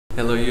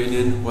Hello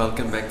Union,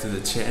 welcome back to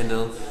the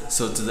channel.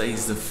 So today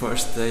is the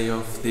first day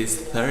of this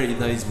 30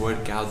 days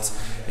workouts,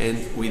 and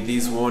with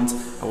these ones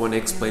I want to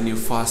explain you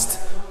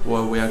fast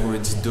what we are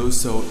going to do.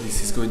 So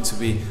this is going to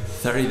be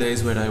 30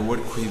 days where I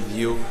work with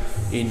you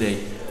in a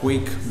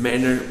quick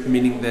manner,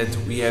 meaning that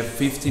we have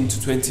 15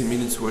 to 20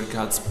 minutes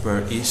workouts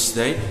per each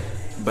day,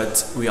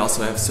 but we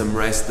also have some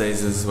rest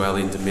days as well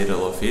in the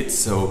middle of it,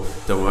 so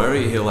don't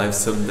worry, you'll have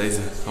some days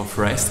of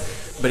rest.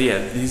 But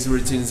yeah, these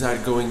routines are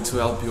going to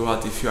help you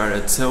out if you are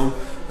at home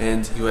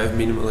and you have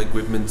minimal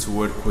equipment to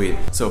work with.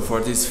 So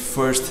for this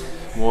first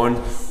one,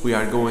 we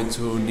are going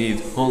to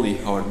need only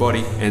our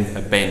body and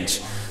a bench.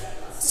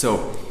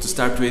 So to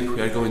start with, we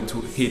are going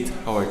to hit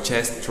our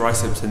chest,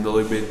 triceps and a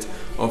little bit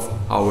of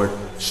our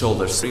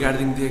shoulders.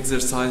 Regarding the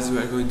exercise, we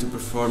are going to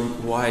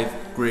perform wide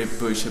grip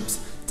push-ups,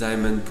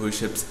 diamond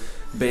push-ups,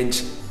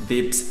 bench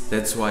dips,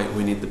 that's why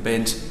we need the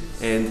bench,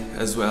 and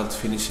as well to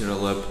finish it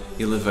all up,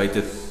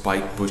 elevated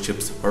pike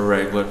push-ups or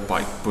regular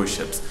pike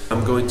push-ups.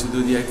 I'm going to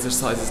do the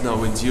exercises now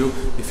with you.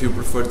 If you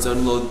prefer to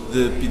download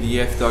the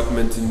PDF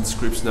document in the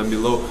description down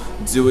below,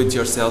 do it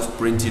yourself,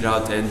 print it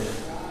out and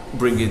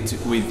bring it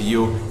with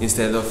you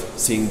instead of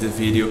seeing the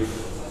video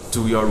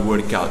to your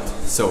workout.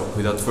 So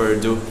without further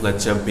ado,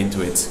 let's jump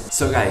into it.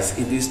 So guys,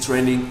 in this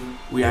training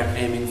we are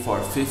aiming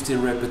for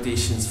 15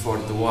 repetitions for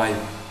the wide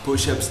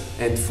push-ups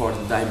and for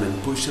the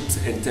diamond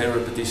push-ups, and 10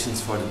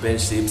 repetitions for the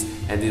bench dips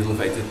and the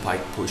elevated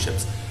pike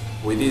push-ups.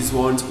 With these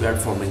ones we are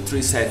performing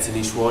 3 sets in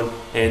each one,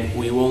 and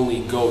we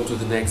only go to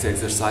the next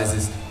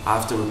exercises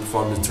after we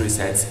perform the 3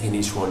 sets in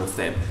each one of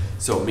them.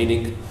 So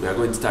meaning we are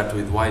going to start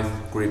with wide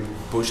grip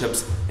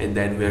push-ups, and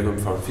then we are going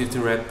to perform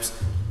 15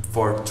 reps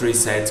for 3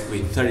 sets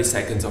with 30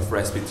 seconds of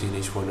rest between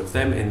each one of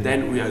them, and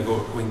then we are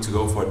going to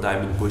go for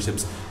diamond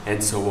push-ups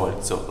and so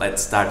on. So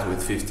let's start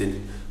with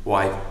 15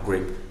 wide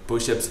grip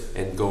push-ups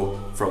and go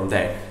from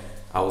there.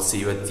 I will see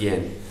you at the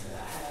end.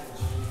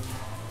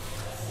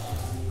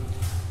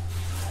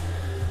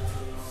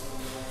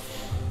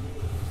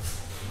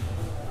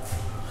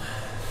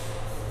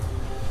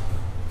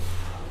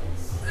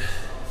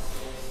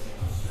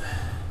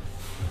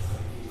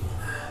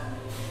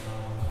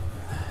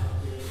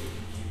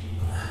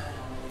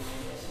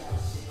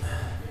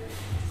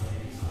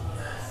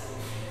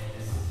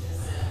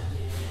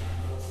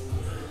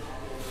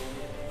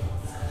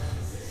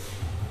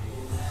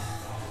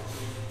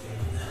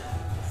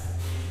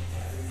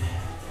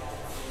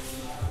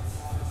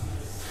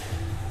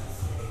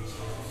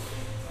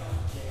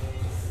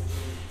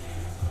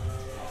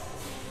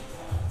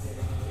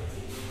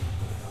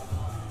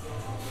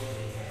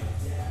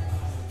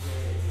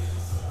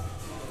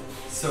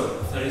 So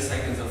 30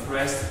 seconds of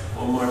rest.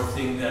 One more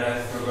thing that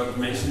I forgot to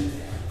mention,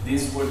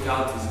 this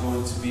workout is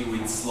going to be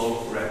with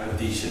slow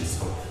repetitions,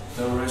 so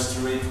don't rush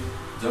through it,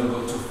 don't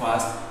go too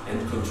fast, and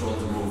control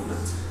the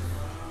movement.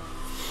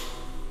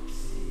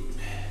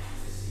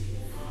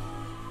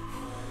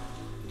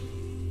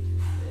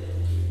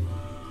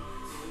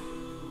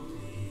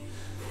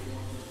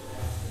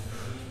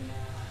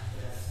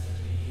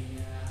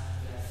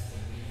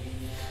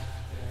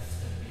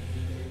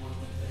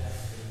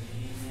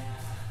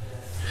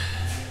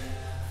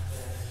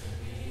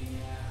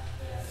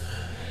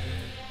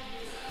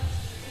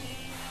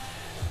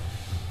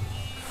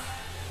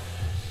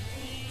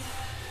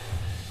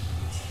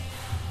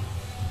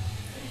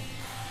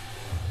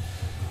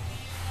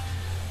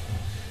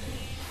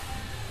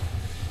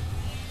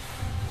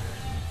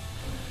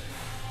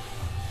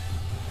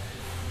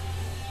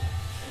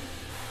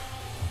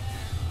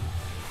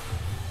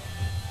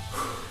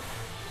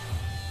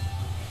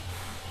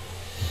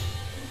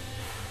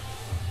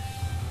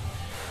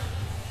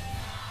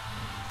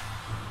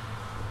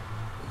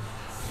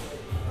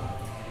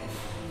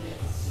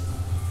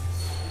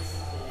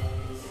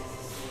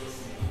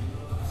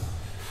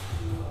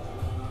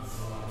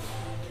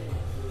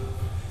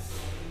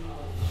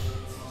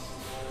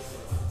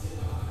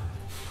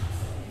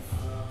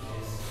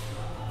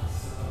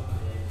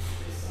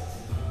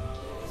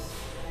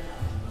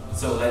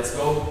 So let's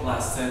go,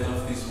 last set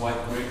of these wide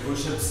grip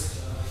push-ups.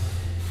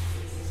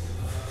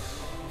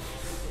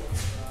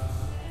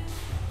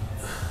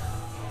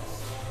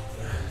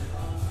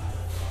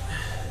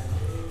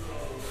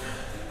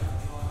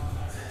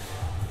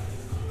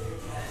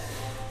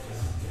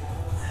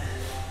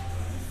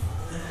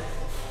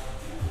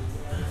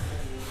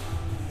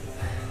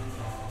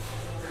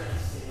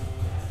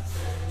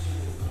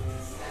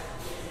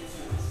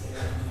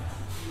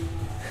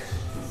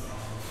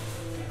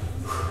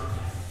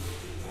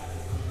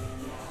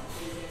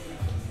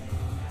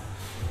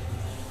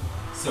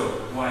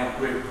 So wide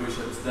grip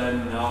push-ups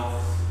done. Now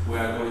we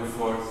are going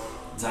for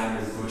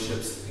diamond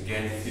push-ups.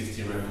 Again,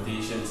 15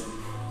 repetitions,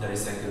 30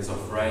 seconds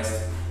of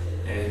rest,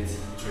 and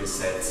 3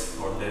 sets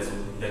for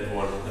that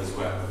one as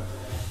well.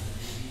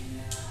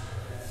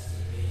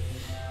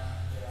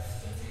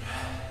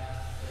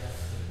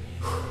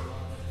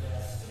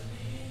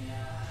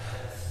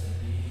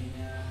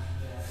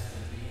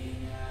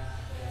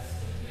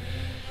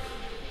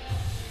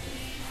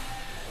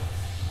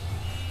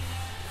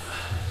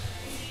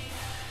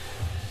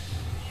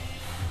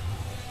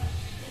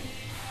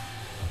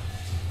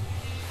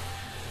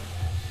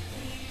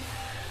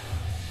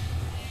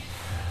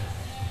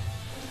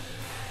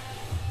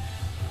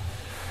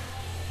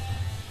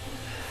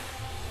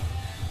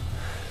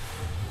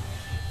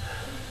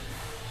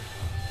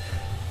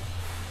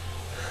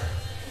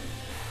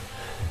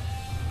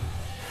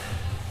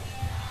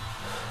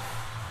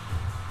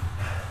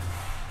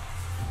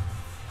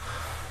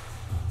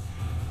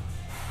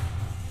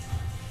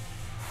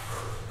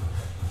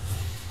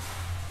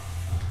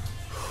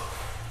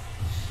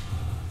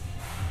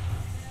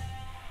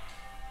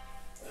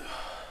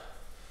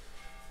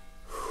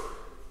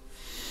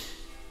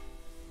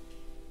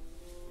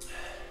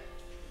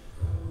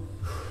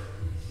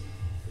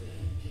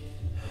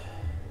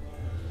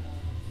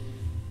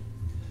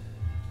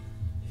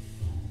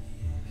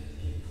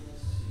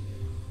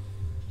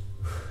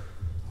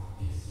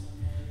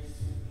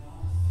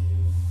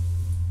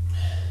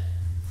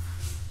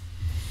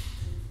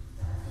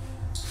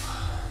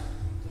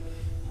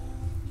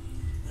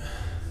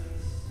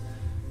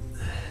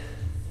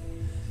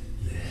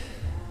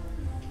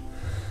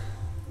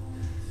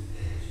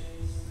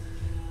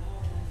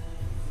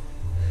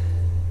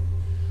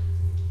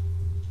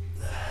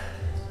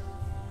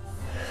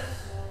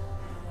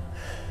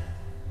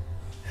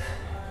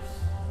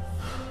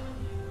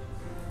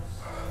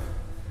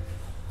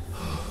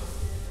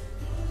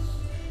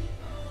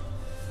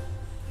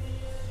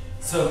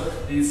 So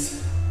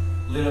this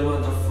little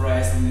amount of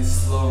rest and these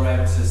slow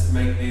reps just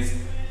make this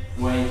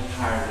way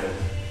harder.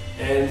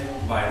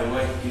 And by the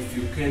way, if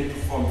you can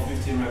perform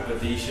 15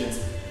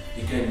 repetitions,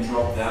 you can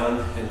drop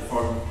down and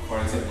perform,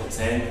 for example,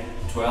 10,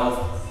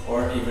 12,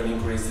 or even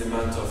increase the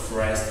amount of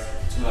rest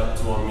to up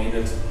to 1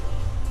 minute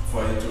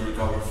for you to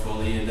recover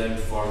fully, and then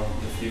perform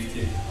the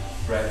 15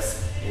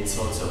 reps in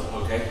total,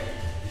 okay?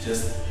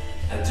 Just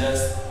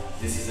adjust.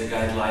 This is a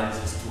guideline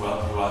just to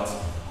help you out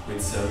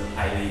with some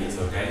ideas,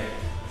 okay?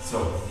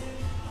 So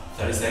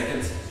 30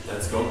 seconds,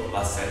 let's go,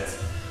 last set.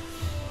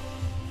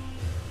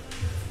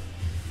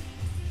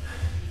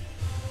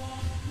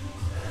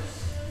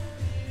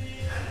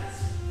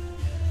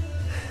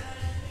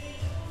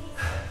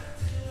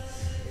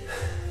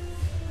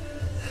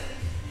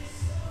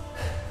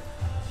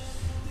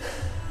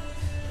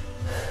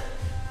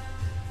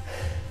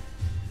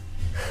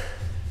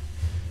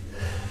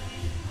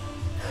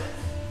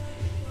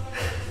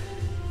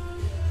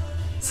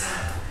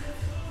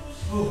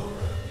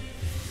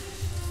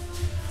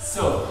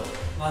 So,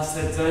 last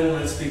set done,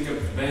 let's pick up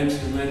the bench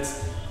and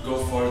let's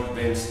go for the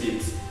bench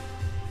dips.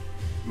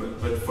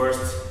 But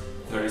first,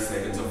 30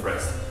 seconds of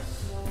rest.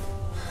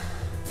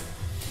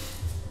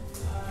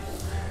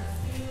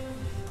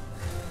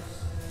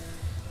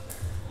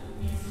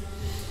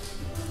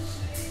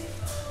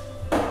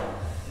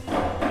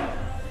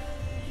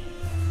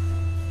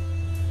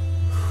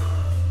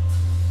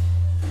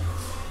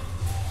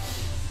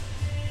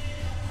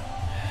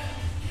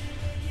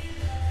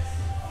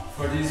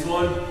 For this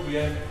one, we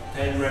have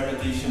 10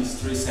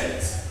 repetitions, 3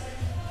 sets.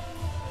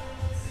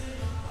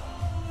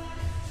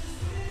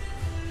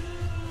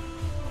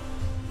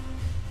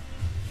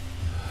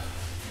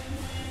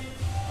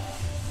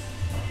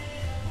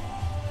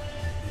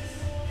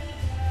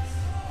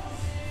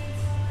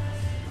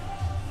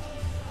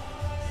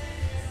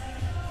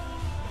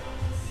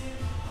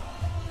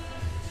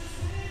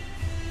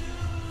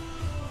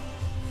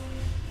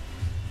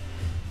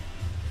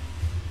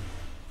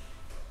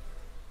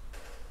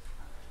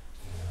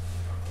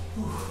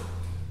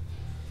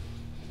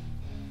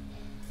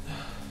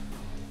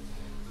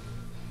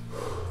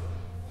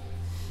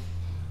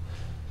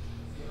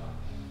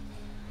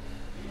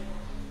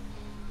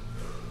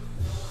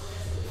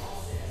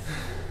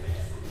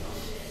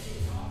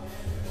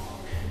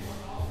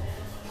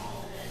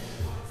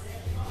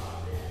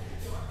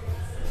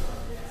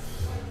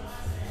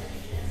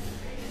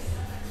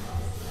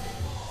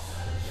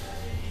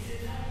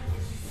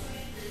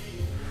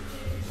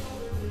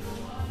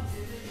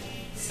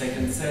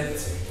 Second set,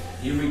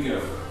 here we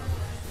go.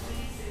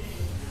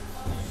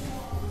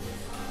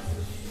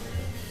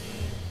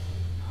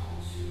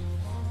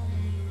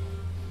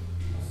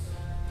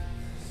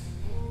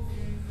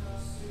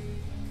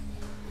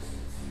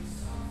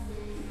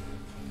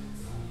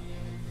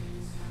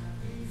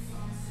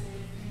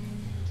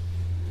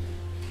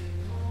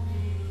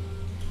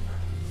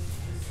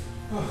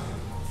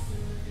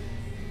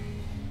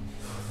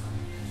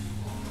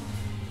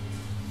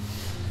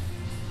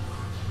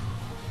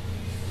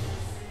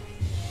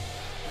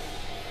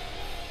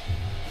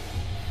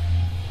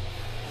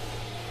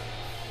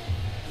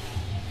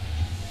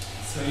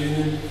 So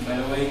by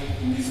the way,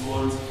 in these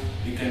ones,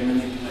 you can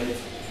manipulate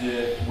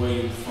the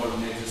way you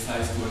perform the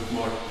exercise to work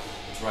more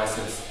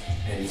triceps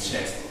and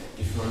chest.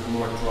 If you want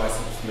more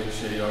triceps, make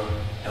sure your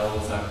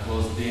elbows are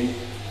closed in,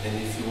 and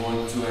if you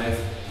want to have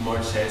more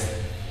chest,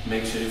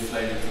 make sure you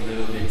flat it a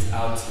little bit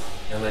out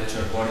and let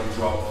your body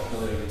drop a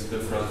little bit to the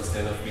front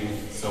instead of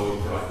being so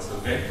upright,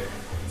 okay?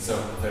 So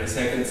 30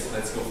 seconds,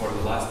 let's go for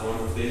the last one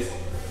of this.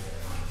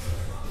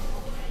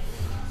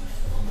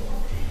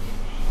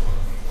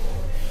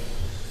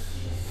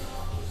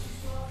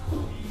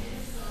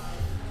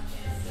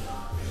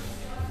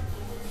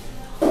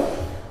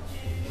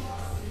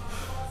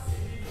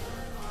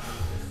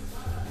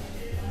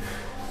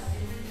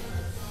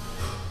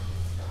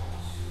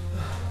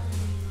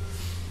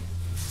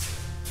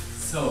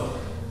 So,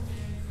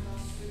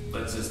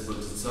 let's just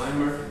put the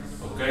timer,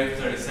 okay,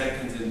 30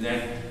 seconds, and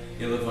then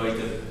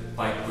elevated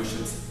pike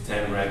push-ups,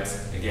 10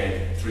 reps,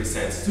 again, 3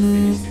 sets to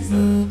finish this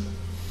up.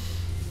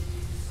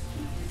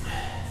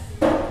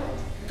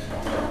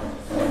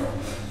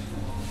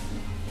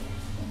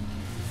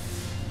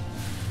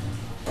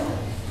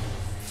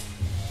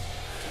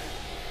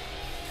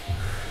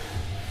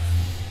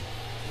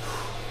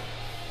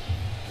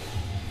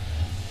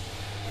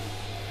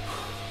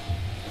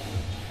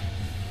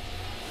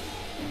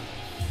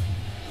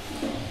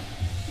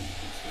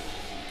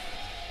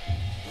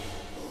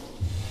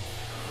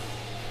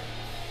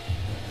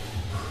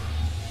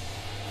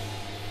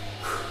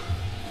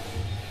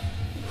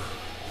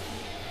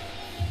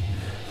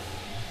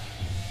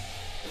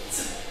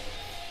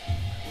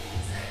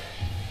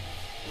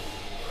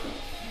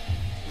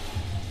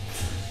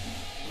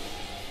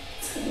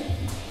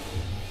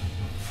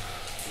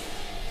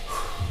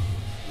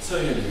 So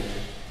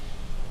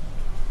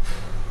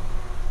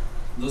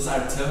those are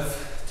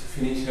tough to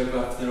finish up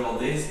after all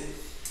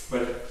this,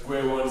 but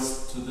great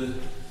ones to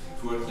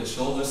work the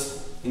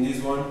shoulders in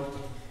this one.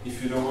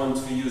 If you don't want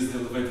to use the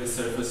elevated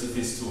surface if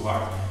it's too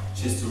hard,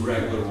 just do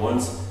regular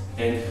ones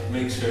and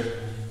make sure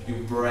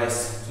you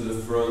press to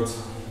the front,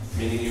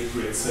 meaning you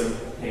create some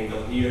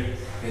angle here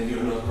and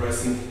you're not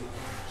pressing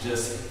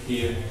just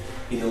here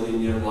in a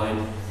linear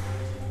line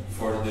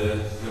for the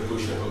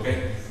push-up,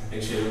 okay?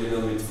 Make sure a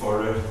little bit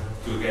further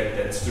to get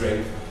that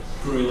strength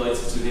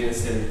correlated to the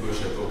handstand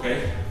push-up,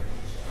 okay?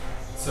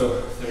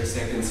 So 30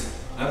 seconds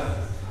up.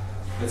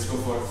 Let's go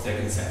for the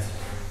second set.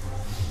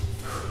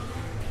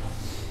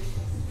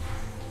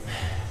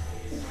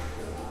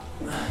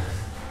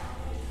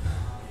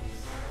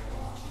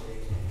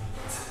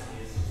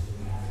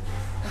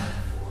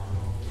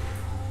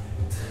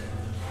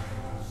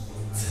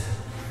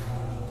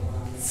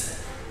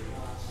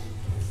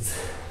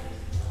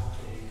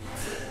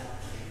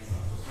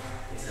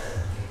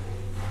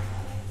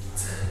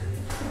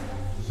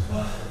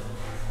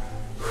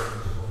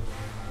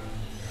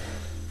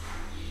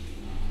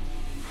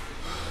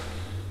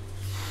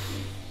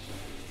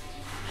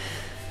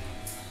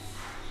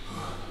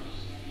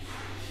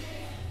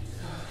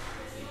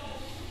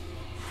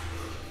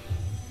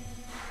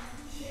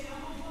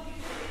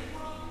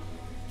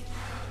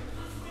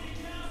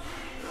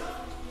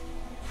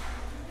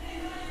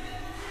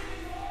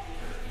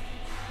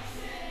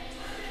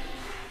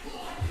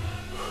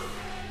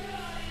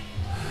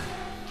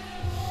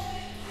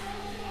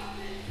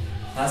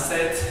 Last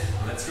set,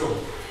 let's go.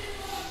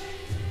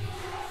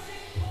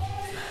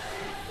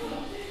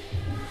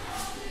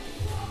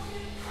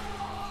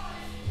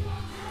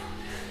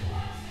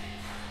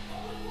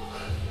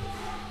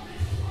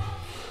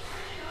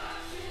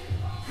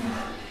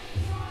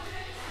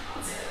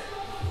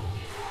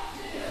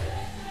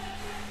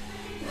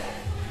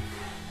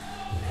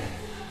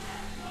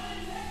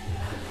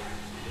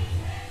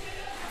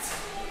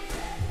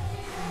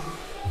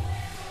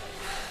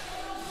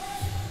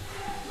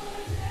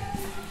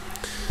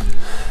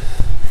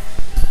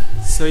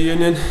 So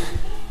union,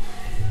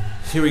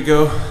 here we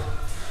go.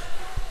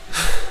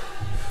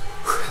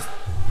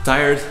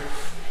 Tired,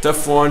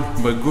 tough one,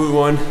 but good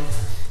one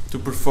to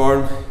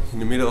perform in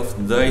the middle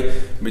of the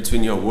day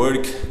between your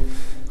work.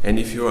 And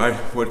if you are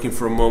working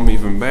from home,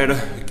 even better,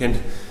 you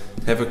can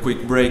have a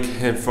quick break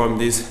and from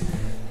these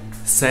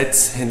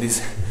sets and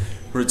this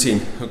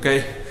routine,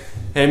 okay?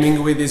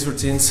 Aiming with these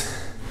routines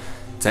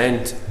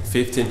 10,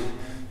 15,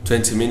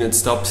 20 minute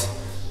stops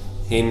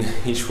in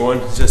each one,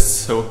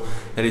 just so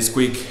that is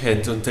quick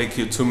and don't take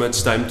you too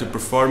much time to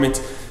perform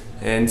it,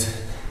 and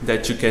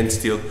that you can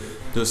still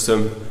do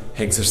some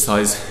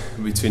exercise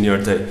between your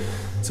day.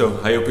 So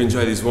I hope you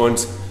enjoy these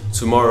ones.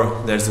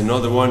 Tomorrow there's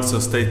another one, so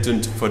stay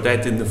tuned for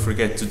that, and don't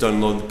forget to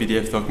download the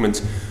PDF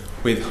document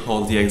with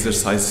all the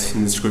exercises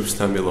in the description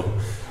down below.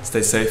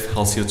 Stay safe,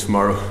 I'll see you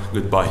tomorrow.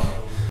 Goodbye.